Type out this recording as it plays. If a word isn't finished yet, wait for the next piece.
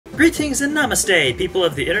Greetings and namaste, people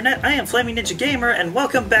of the internet. I am Flaming Ninja Gamer, and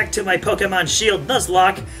welcome back to my Pokemon Shield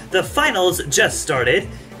Nuzlocke. The finals just started,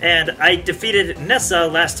 and I defeated Nessa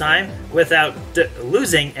last time without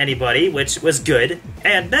losing anybody, which was good.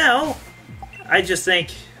 And now, I just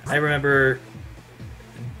think I remember...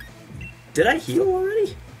 Did I heal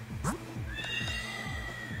already?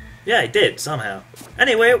 Yeah, I did, somehow.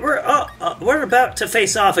 Anyway, we're about to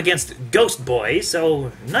face off against Ghost Boy,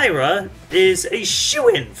 so Naira is a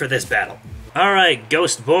shoo-in for this battle. Alright,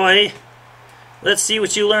 Ghost Boy. Let's see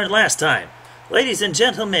what you learned last time. Ladies and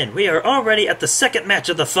gentlemen, we are already at the second match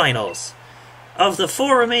of the finals. Of the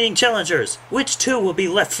 4 remaining challengers, which 2 will be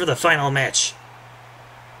left for the final match?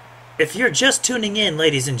 If you're just tuning in,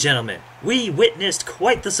 ladies and gentlemen, we witnessed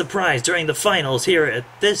quite the surprise during the finals here at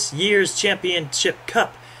this year's Championship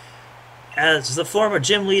Cup, as the former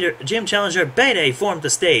gym challenger Bede formed the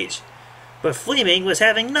stage. But Flaming was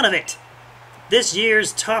having none of it. This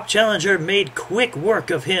year's top challenger made quick work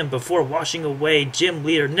of him before washing away gym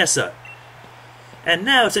leader Nessa. And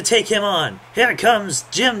now to take him on, here comes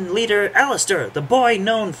gym leader Alistair, the boy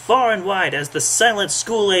known far and wide as the silent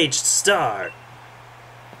school-aged star.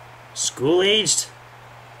 School-aged?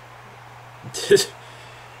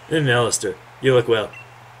 Alistair, you look well.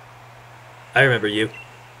 I remember you.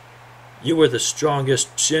 You were the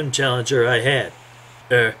strongest gym challenger I had.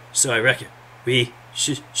 So I reckon we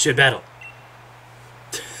should battle.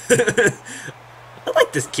 I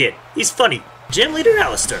like this kid. He's funny. Gym leader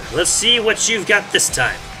Alistair, let's see what you've got this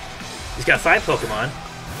time. He's got 5 Pokemon.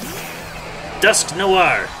 Dusk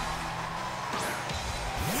Noir.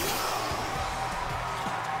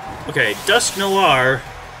 Okay, Dusk Noir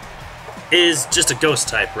is just a ghost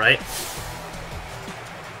type, right?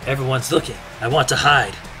 Everyone's looking. I want to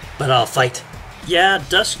hide, but I'll fight. Yeah,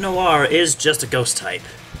 Dusk Noir is just a ghost type.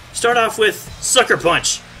 Start off with Sucker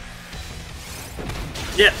Punch.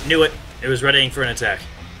 Yep, knew it. It was readying for an attack.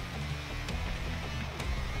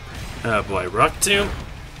 Oh boy, Rock Tomb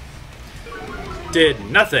did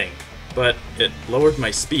nothing, but it lowered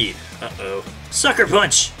my speed. Uh-oh. Sucker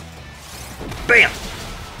Punch! Bam!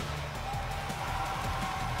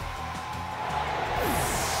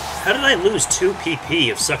 How did I lose 2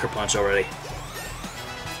 PP of Sucker Punch already?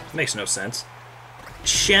 Makes no sense.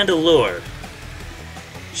 Chandelure.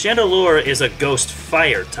 Chandelure is a ghost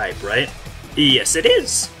fire type, right? Yes, it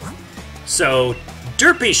is. So,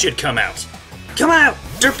 Derpy should come out. Come out,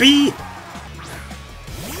 Derpy!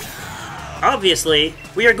 Obviously,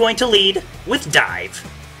 we are going to lead with Dive.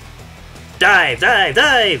 Dive, dive,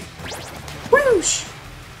 dive! Whoosh!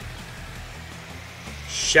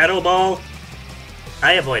 Shadow Ball.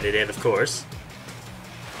 I avoided it, of course.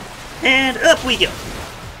 And up we go.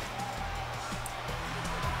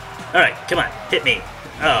 Alright, come on, hit me.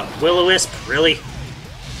 Oh, Will-O-Wisp, really?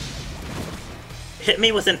 Hit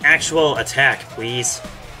me with an actual attack, please.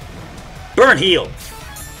 Burn Heal!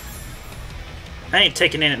 I ain't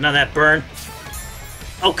taking in none of that burn.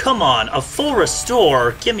 Oh, come on, a full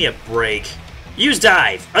restore? Give me a break. Use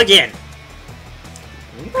Dive, again!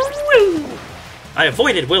 Woo! I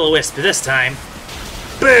avoided Will-O-Wisp this time.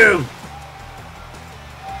 Boom!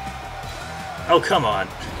 Oh, come on.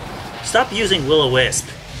 Stop using Will-O-Wisp.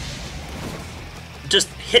 Just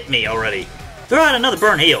hit me already. Throw out another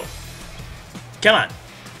Burn Heal. Come on.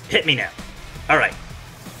 Hit me now. Alright.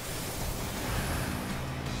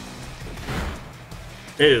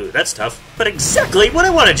 Ooh, that's tough. But exactly what I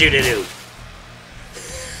wanted you to do!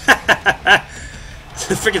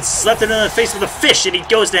 Freaking slapped it in the face with a fish and he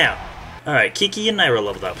goes down. Alright, Kiki and Naira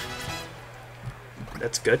leveled up.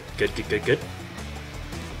 That's good. Good, good, good, good.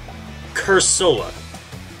 Cursola.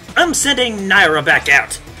 I'm sending Naira back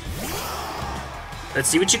out. Let's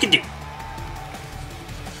see what you can do.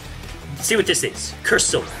 Let's see what this is.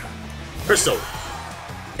 Cursola. Cursola.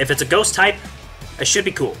 If it's a ghost type, it should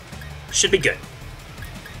be cool. Should be good.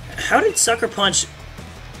 How did Sucker Punch...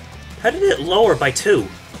 How did it lower by 2?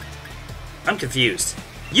 I'm confused.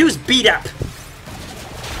 Use Beat Up!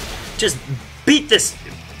 Just beat this...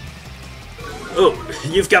 Oh,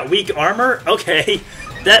 you've got weak armor? Okay.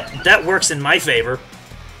 That works in my favor.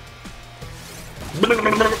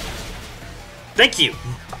 Thank you.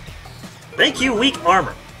 Thank you, weak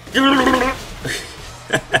armor.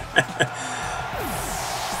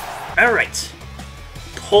 Alright.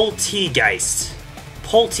 Poltegeist.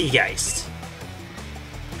 Poltegeist.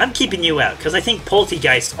 I'm keeping you out, because I think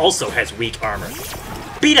Poltegeist also has weak armor.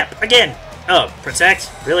 Beat Up! Again! Oh, Protect?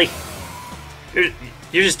 Really?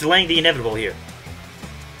 You're just delaying the inevitable here.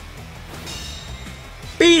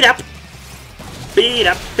 Beat Up! Beat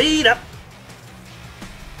Up! Beat Up!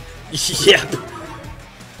 Yep.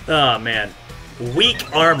 Oh, man.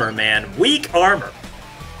 Weak armor, man. Weak armor.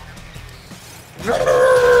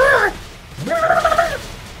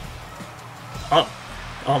 Oh,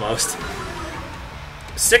 almost.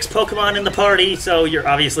 6 Pokemon in the party, so you're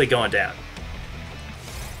obviously going down.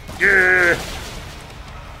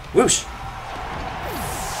 Whoosh!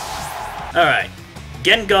 Alright.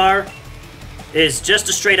 Gengar is just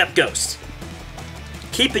a straight-up ghost.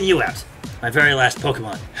 Keeping you out. My very last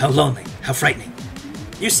Pokemon. How lonely. How frightening.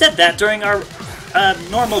 You said that during our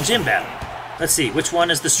normal gym battle. Let's see, which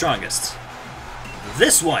one is the strongest?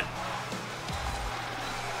 This one.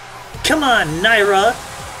 Come on, Naira.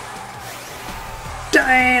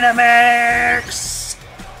 Dynamax!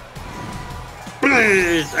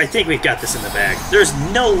 I think we've got this in the bag. There's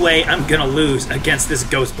no way I'm gonna lose against this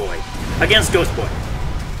Ghost Boy. Against Ghost Boy.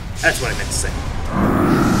 That's what I meant to say.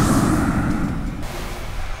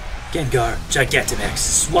 Gengar, Gigantamax,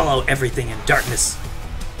 swallow everything in darkness.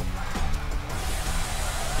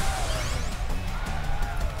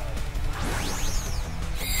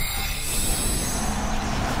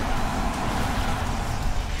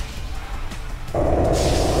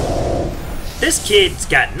 This kid's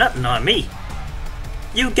got nothing on me.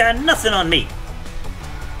 You got nothing on me.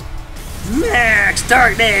 Max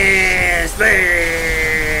Darkness!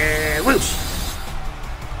 Whoosh!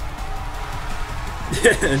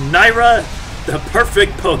 Naira, the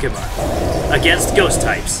perfect Pokemon against ghost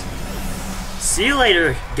types. See you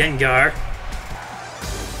later, Gengar.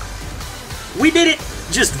 We did it!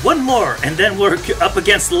 Just one more, and then we're up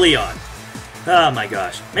against Leon. Oh my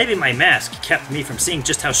gosh. Maybe my mask kept me from seeing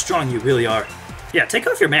just how strong you really are. Yeah, take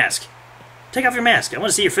off your mask. Take off your mask. I want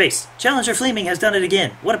to see your face. Challenger Flaming has done it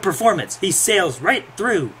again. What a performance. He sails right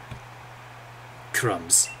through.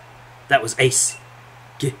 Crumbs. That was ace.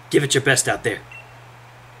 Give it your best out there.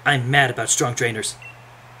 I'm mad about strong trainers.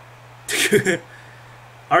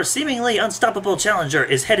 Our seemingly unstoppable challenger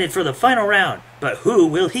is headed for the final round, but who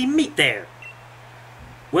will he meet there?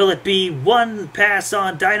 Will it be one pass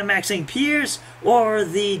on Dynamaxing Piers, or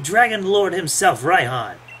the Dragon Lord himself,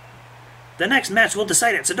 Raihan? The next match will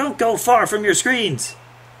decide it, so don't go far from your screens.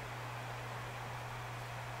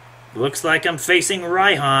 Looks like I'm facing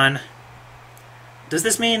Raihan. Does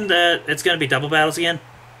this mean that it's going to be double battles again?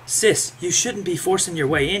 Sis, you shouldn't be forcing your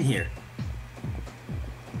way in here.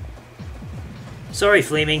 Sorry,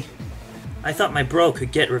 Flaming. I thought my bro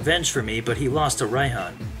could get revenge for me, but he lost to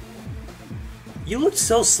Raihan. You looked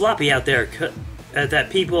so sloppy out there that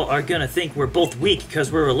people are gonna think we're both weak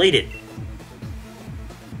because we're related.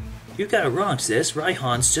 You got it wrong, sis.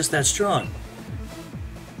 Raihan's just that strong.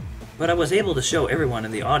 But I was able to show everyone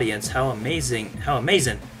in the audience how amazing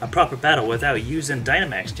a proper battle without using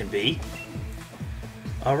Dynamax can be.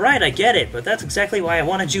 Alright, I get it, but that's exactly why I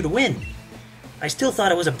wanted you to win. I still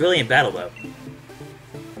thought it was a brilliant battle, though.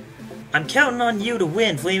 I'm counting on you to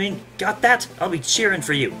win, Flaming. Got that? I'll be cheering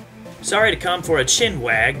for you. Sorry to come for a chin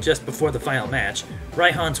wag just before the final match.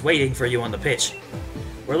 Raihan's waiting for you on the pitch.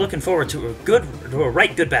 We're looking forward to a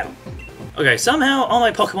right good battle. Okay, somehow all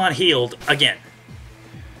my Pokemon healed again.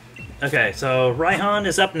 Okay, so Raihan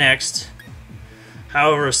is up next.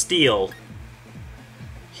 However, Steel.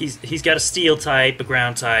 He's got a Steel type, a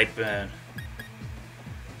Ground type.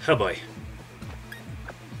 Oh boy.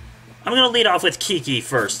 I'm gonna lead off with Kiki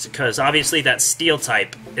first, because obviously that Steel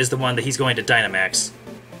type is the one that he's going to Dynamax.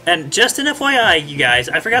 And just an FYI, you guys,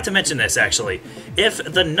 I forgot to mention this actually. If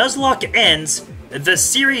the Nuzlocke ends, the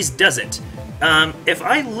series doesn't. If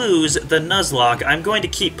I lose the Nuzlocke, I'm going to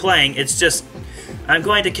keep playing. It's just, I'm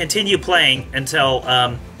going to continue playing until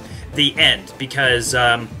the end, because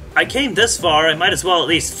I came this far, I might as well at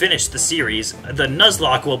least finish the series. The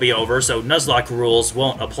Nuzlocke will be over, so Nuzlocke rules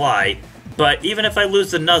won't apply. But even if I lose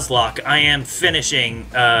the Nuzlocke, I am finishing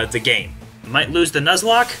the game. Might lose the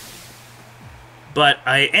Nuzlocke, but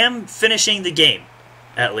I am finishing the game,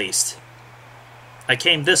 at least. I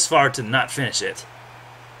came this far to not finish it.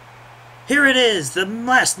 Here it is, the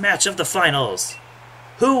last match of the finals.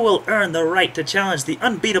 Who will earn the right to challenge the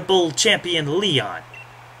unbeatable champion Leon?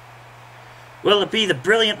 Will it be the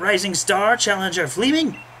brilliant rising star challenger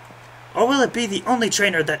Flaming? Or will it be the only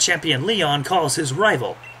trainer that champion Leon calls his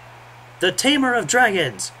rival? The tamer of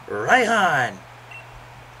dragons, Raihan.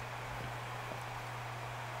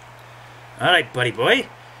 Alright, buddy boy.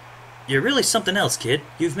 You're really something else, kid.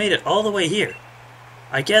 You've made it all the way here.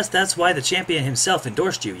 I guess that's why the champion himself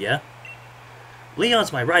endorsed you, yeah?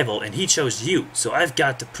 Leon's my rival, and he chose you, so I've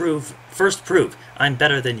got to first prove I'm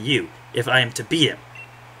better than you, if I am to beat him.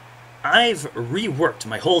 I've reworked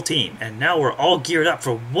my whole team, and now we're all geared up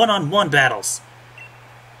for one-on-one battles.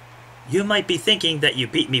 You might be thinking that you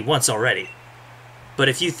beat me once already, but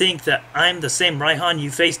if you think that I'm the same Raihan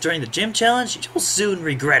you faced during the gym challenge, you'll soon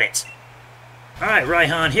regret it. Alright,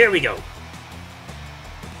 Raihan, here we go.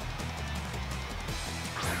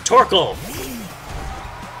 Torkoal!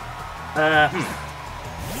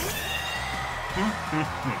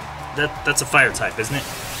 That's a fire type, isn't it?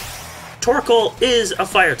 Torkoal is a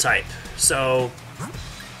fire type, so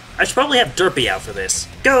I should probably have Derpy out for this.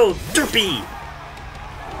 Go, Derpy!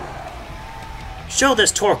 Show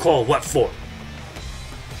this Torkoal what for.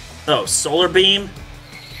 Oh, Solar Beam?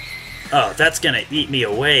 Oh, that's gonna eat me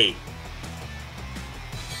away.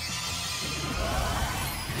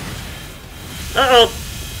 Uh-oh!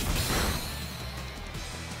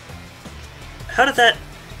 How did that...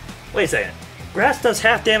 Wait a second. Grass does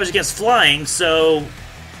half damage against flying, so...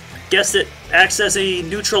 Guess it acts as a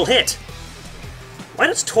neutral hit. Why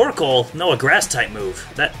does Torkoal know a grass-type move?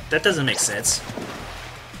 That doesn't make sense.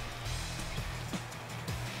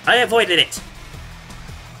 I avoided it.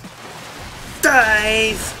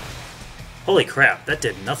 Dive! Holy crap, that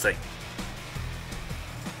did nothing.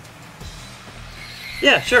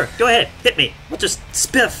 Yeah, sure, go ahead, hit me. I'll just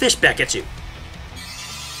spit a fish back at you.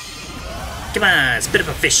 Come on, spit up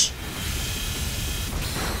a fish.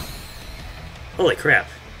 Holy crap.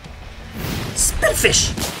 Spit a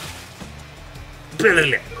fish!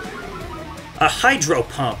 A Hydro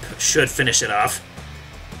Pump should finish it off.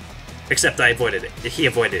 Except I avoided it. He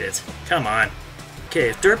avoided it. Come on. Okay,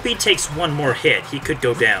 if Derpy takes one more hit, he could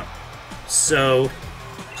go down. So,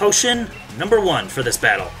 potion number 1 for this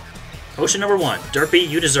battle. Potion number 1. Derpy,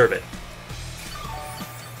 you deserve it.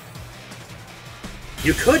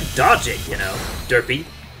 You could dodge it, you know, Derpy.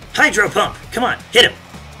 Hydro Pump! Come on, hit him!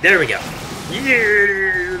 There we go.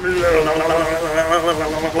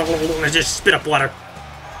 Just spit up water.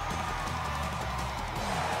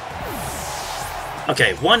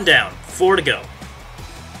 Okay, 1 down, 4 to go.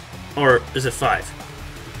 Or is it 5?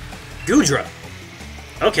 Goodra.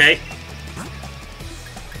 Okay.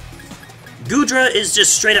 Goodra is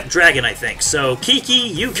just straight up dragon, I think. So, Kiki,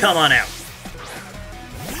 you come on out.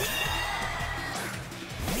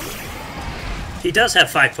 He does have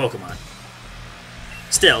 5 Pokemon.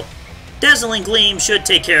 Still, Dazzling Gleam should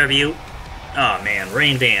take care of you. Aw, oh, man,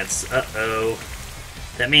 Rain Dance. Uh-oh.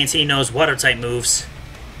 That means he knows water-type moves.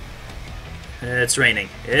 It's raining.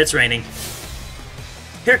 It's raining.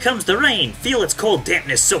 Here comes the rain. Feel its cold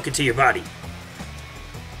dampness soak into your body.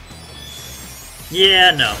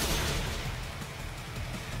 Yeah, no.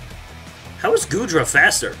 How is Goodra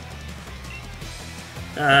faster?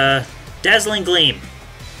 Dazzling Gleam.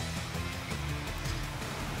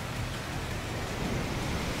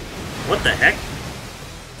 What the heck?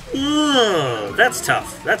 Ugh, that's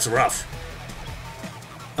tough. That's rough.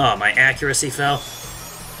 Oh, my accuracy fell.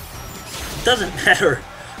 Doesn't matter.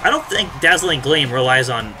 I don't think Dazzling Gleam relies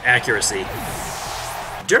on accuracy.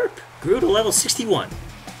 Derp grew to level 61.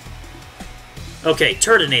 Okay,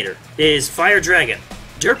 Turtonator is Fire Dragon.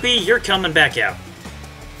 Derpy, you're coming back out.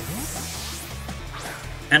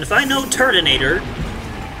 And if I know Turtonator,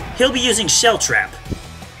 he'll be using Shell Trap,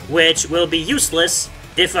 which will be useless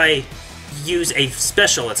if I use a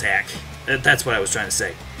special attack. That's what I was trying to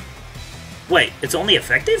say. Wait, it's only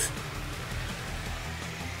effective?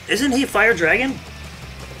 Isn't he Fire Dragon?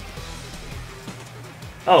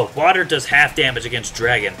 Oh, water does half damage against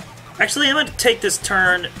dragon. Actually, I'm going to take this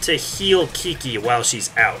turn to heal Kiki while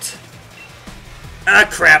she's out. Ah,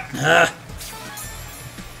 crap.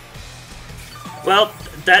 Well,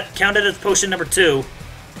 that counted as potion number 2.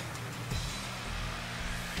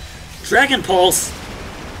 Dragon Pulse.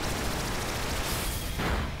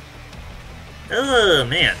 Oh,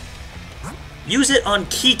 man. Use it on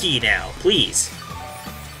Kiki now, please.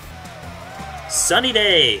 Sunny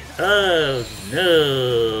day. Oh, no.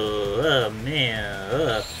 Oh,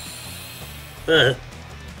 man.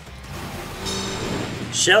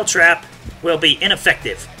 Shell Trap will be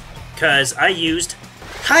ineffective, because I used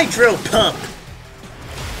Hydro Pump.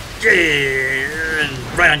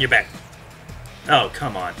 Right on your back. Oh,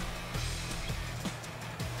 come on.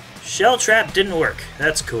 Shell Trap didn't work.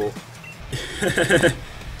 That's cool.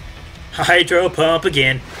 Hydro Pump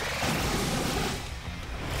again.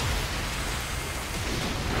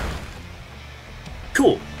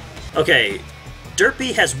 Cool. Okay,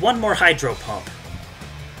 Derpy has 1 more Hydro Pump.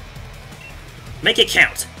 Make it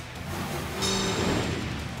count.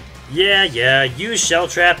 Yeah, use Shell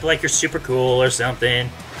Trap like you're super cool or something.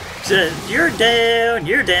 So you're down,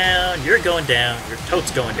 you're going down, your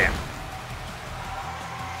tote's going down.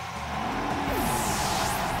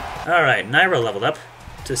 Alright, Naira leveled up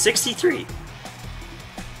to 63.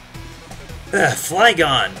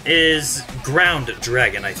 Flygon is Ground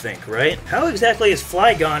Dragon, I think, right? How exactly is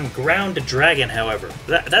Flygon Ground Dragon, however?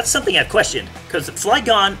 That's something I've questioned, because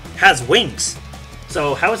Flygon has wings.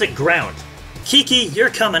 So how is it ground? Kiki,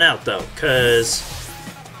 you're coming out, though, because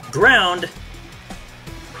ground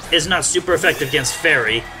is not super effective against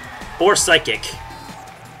Fairy or Psychic,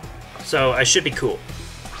 so I should be cool.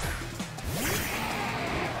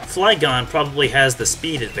 Flygon probably has the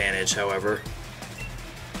speed advantage, however.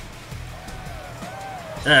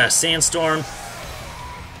 Sandstorm.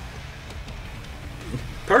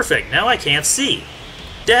 Perfect, now I can't see.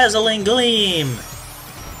 Dazzling Gleam!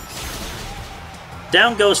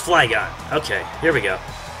 Down goes Flygon. Okay, here we go.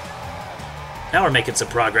 Now we're making some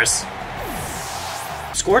progress.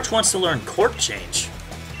 Scorch wants to learn Court Change.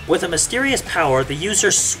 With a mysterious power, the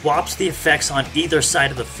user swaps the effects on either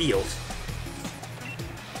side of the field.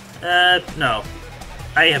 No.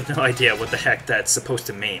 I have no idea what the heck that's supposed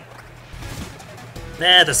to mean.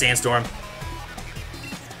 The Sandstorm.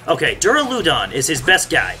 Okay, Duraludon is his best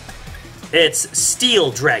guy. It's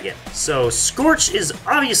Steel Dragon, so Scorch is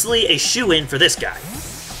obviously a shoo-in for this guy.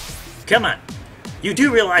 Come on. You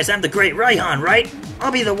do realize I'm the great Raihan, right?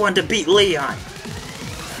 I'll be the one to beat Leon.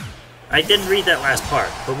 I didn't read that last part,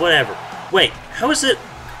 but whatever. Wait, how is it...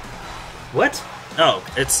 What? Oh,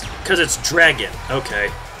 it's because it's Dragon. Okay.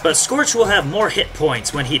 But Scorch will have more hit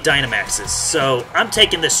points when he Dynamaxes, so I'm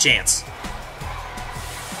taking this chance.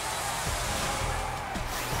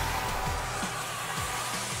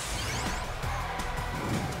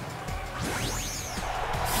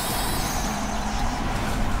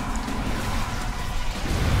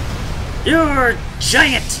 You're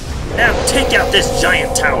giant! Now take out this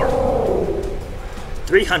giant tower!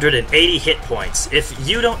 380 hit points. If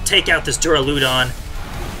you don't take out this Duraludon,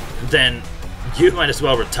 then you might as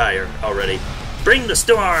well retire already. Bring the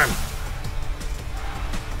storm!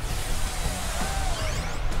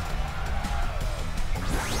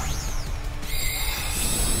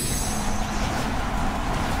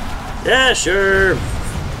 Yeah, sure.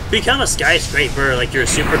 Become a skyscraper like you're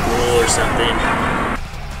super cool or something.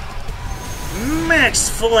 Max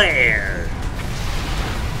Flare!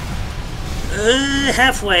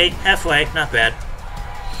 Halfway, not bad.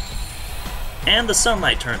 And the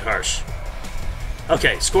sunlight turned harsh.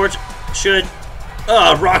 Okay, Scorch should...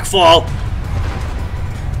 Rockfall!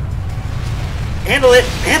 Handle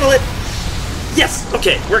it! Yes!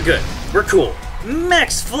 Okay, we're good. We're cool.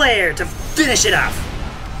 Max Flare to finish it off!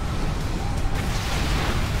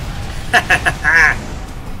 Ha ha ha ha!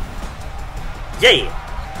 Yay!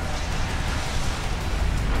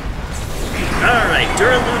 Alright,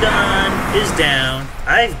 Duraludon is down.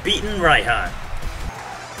 I've beaten Raihan.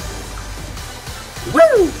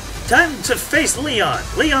 Woo! Time to face Leon!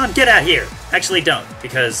 Leon, get out here! Actually, don't,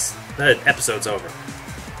 because the episode's over.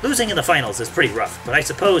 Losing in the finals is pretty rough, but I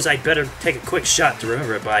suppose I'd better take a quick shot to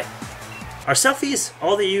remember it by. Are selfies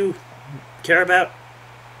all that you care about?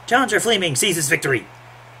 Challenger Flaming seizes victory!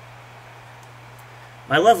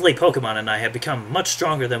 My lovely Pokemon and I have become much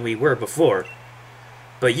stronger than we were before.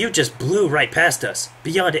 But you just blew right past us,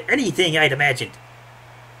 beyond anything I'd imagined.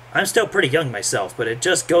 I'm still pretty young myself, but it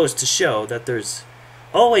just goes to show that there's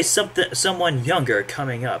always someone younger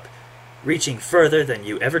coming up, reaching further than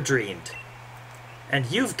you ever dreamed.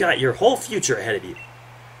 And you've got your whole future ahead of you.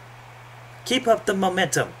 Keep up the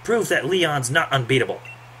momentum, prove that Leon's not unbeatable.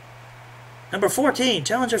 Number 14,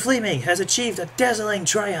 Challenger Flaming has achieved a dazzling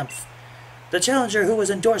triumph. The challenger who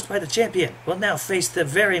was endorsed by the champion will now face the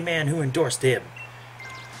very man who endorsed him.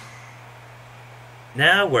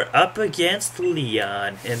 Now we're up against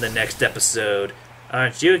Leon in the next episode.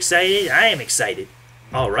 Aren't you excited? I am excited.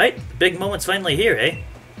 Alright, the big moment's finally here, eh?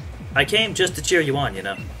 I came just to cheer you on, you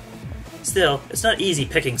know. Still, it's not easy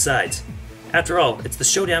picking sides. After all, it's the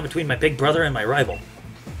showdown between my big brother and my rival.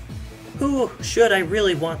 Who should I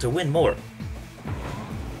really want to win more?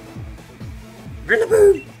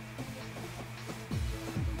 Rillaboom!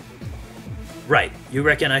 Right, you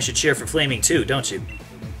reckon I should cheer for Flaming too, don't you?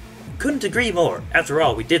 Couldn't agree more. After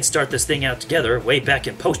all, we did start this thing out together way back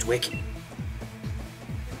in Postwick.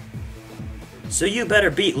 So you better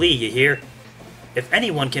beat Lee, you hear? If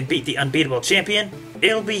anyone can beat the unbeatable champion,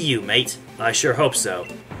 it'll be you, mate. I sure hope so.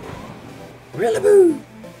 Rillaboom!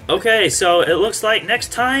 Okay, so it looks like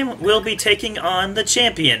next time we'll be taking on the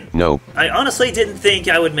champion. No. I honestly didn't think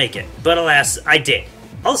I would make it, but alas, I did.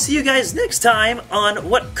 I'll see you guys next time on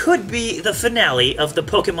what could be the finale of the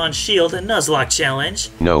Pokemon Shield and Nuzlocke Challenge.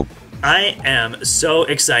 No. I am so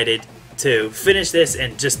excited to finish this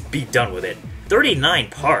and just be done with it. 39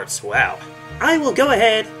 parts, wow. I will go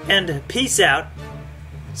ahead and peace out.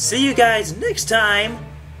 See you guys next time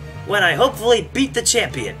when I hopefully beat the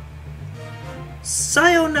champion.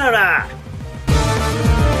 Sayonara!